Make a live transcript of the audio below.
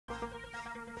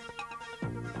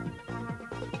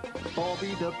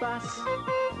Bobbie the bus,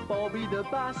 Bobbie the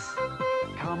bus.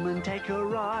 Come and take a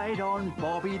ride on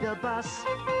Bobbie the bus.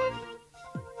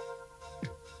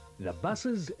 The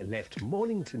buses left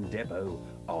Mornington Depot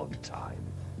on time.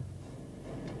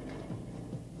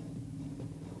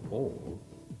 All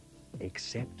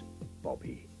except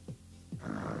Bobbie.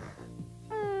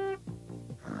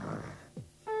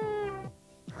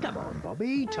 Come on,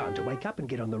 Bobbie, time to wake up and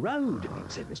get on the road,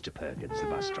 said Mr. Perkins, the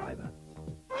bus driver.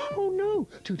 Oh no,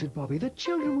 tooted Bobbie, the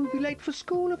children will be late for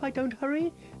school if I don't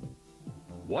hurry.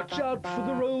 Watch out for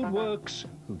the roadworks,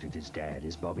 hooted his dad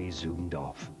as Bobbie zoomed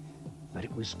off. But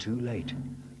it was too late.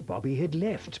 Bobbie had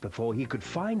left before he could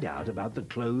find out about the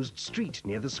closed street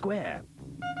near the square.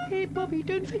 Hey, Bobbie,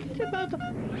 don't forget about the...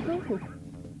 Oh.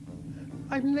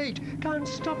 I'm late. Can't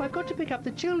stop. I've got to pick up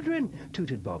the children,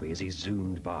 tooted Bobbie as he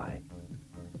zoomed by.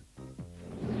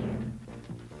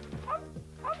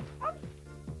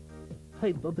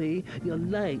 Hey, Bobbie, you're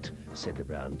late, said the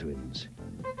Brown twins.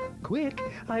 Quick,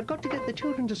 I've got to get the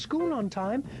children to school on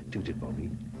time, tooted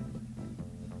Bobbie.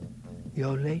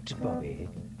 You're late, Bobbie.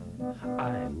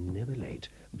 I'm never late,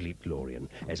 bleeped Lorian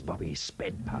as Bobbie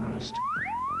sped past.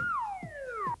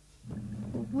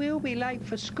 We'll be late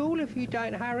for school if you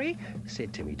don't hurry,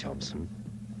 said Timmy Thompson.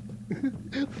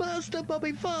 Faster,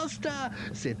 Bobbie, faster,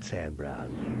 said Sam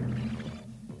Brown.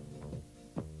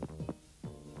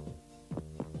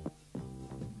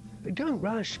 Don't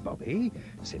rush, Bobbie,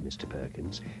 said Mr.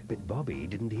 Perkins, but Bobbie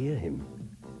didn't hear him.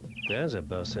 There's a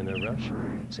bus in a rush,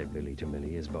 said Billy to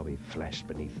Millie as Bobbie flashed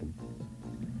beneath them.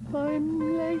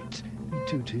 I'm late, he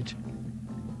tooted.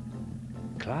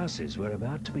 Classes were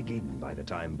about to begin by the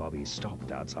time Bobbie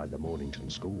stopped outside the Mornington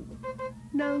school.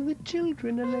 Now the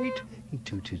children are late, he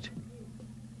tooted.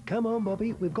 Come on,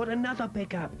 Bobbie, we've got another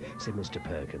pickup, said Mr.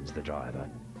 Perkins, the driver.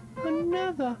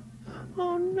 Another?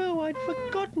 Oh no, I'd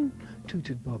forgotten,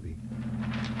 tooted Bobbie.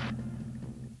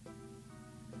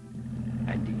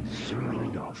 And he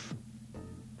zoomed off.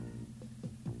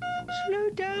 Slow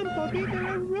down, Bobbie, there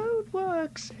are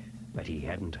roadworks. But he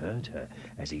hadn't heard her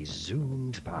as he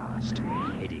zoomed past,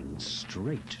 heading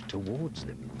straight towards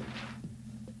them.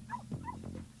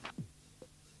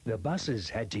 The buses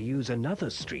had to use another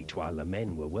street while the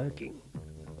men were working.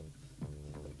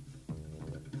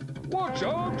 Watch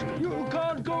out! You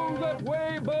can't go that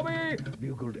way, Bobbie!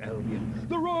 Bugled Albion.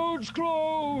 The road's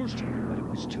closed! But it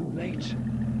was too late.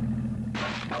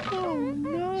 Oh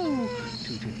no!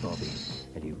 Tooted Bobbie,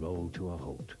 and he rolled to a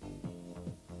halt.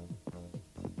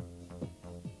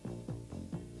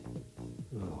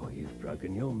 Oh, you've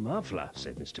broken your muffler,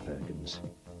 said Mr. Perkins.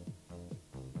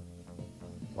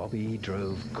 Bobbie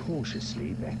drove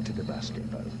cautiously back to the bus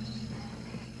depot.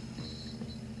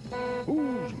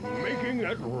 Who's making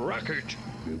that racket?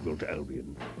 Bugled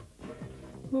Albion.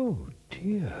 Oh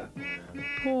dear,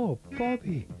 poor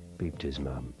Bobbie, beeped his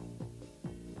mum.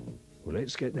 Well,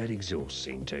 let's get that exhaust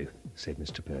seen to, said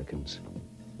Mr. Perkins.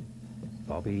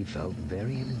 Bobbie felt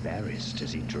very embarrassed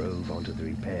as he drove onto the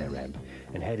repair ramp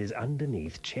and had his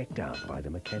underneath checked out by the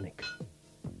mechanic.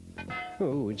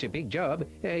 Oh, it's a big job.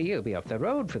 You'll be off the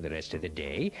road for the rest of the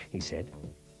day, he said.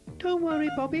 Don't worry,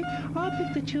 Bobbie. I'll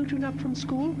pick the children up from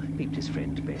school, beeped his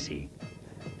friend Bessie.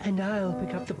 And I'll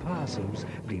pick up the parcels,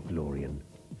 bleeped Lorian.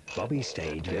 Bobbie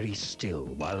stayed very still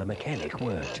while the mechanic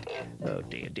worked. Oh,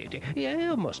 dear, dear, dear.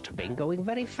 You must have been going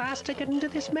very fast to get into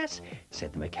this mess,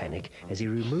 said the mechanic as he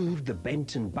removed the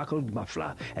bent and buckled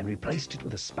muffler and replaced it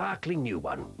with a sparkling new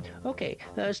one. Okay,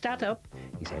 start up,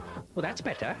 he said. Well, that's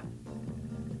better.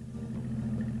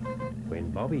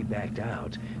 When Bobbie backed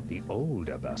out, the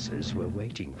older buses were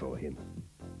waiting for him.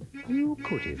 You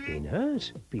could have been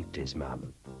hurt, beeped his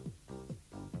mum.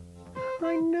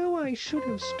 I know I should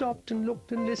have stopped and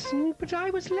looked and listened, but I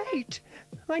was late.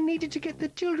 I needed to get the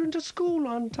children to school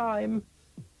on time.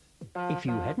 If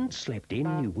you hadn't slept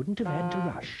in, you wouldn't have had to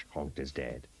rush, honked his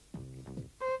dad.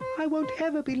 I won't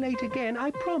ever be late again,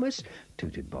 I promise,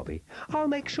 tooted Bobbie. I'll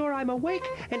make sure I'm awake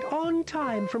and on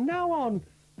time from now on.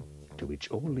 To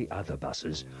which all the other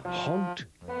buses honked,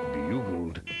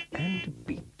 bugled, and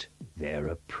beeped their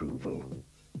approval.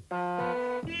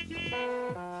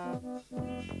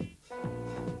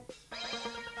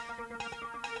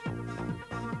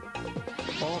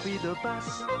 Bobbie the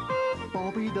bus,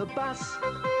 Bobbie the bus.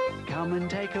 Come and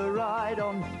take a ride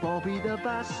on Bobbie the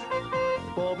bus.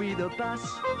 Bobbie the bus,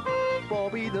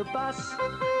 Bobbie the bus.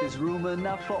 There's room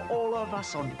enough for all of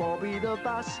us on Bobbie the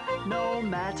bus. No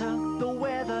matter the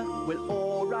weather, we'll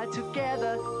all ride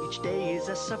together. Each day is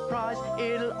a surprise,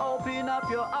 it'll open up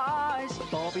your eyes.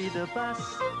 Bobbie the bus,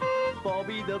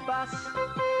 Bobbie the bus.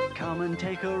 Come and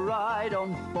take a ride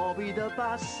on Bobbie the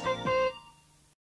bus.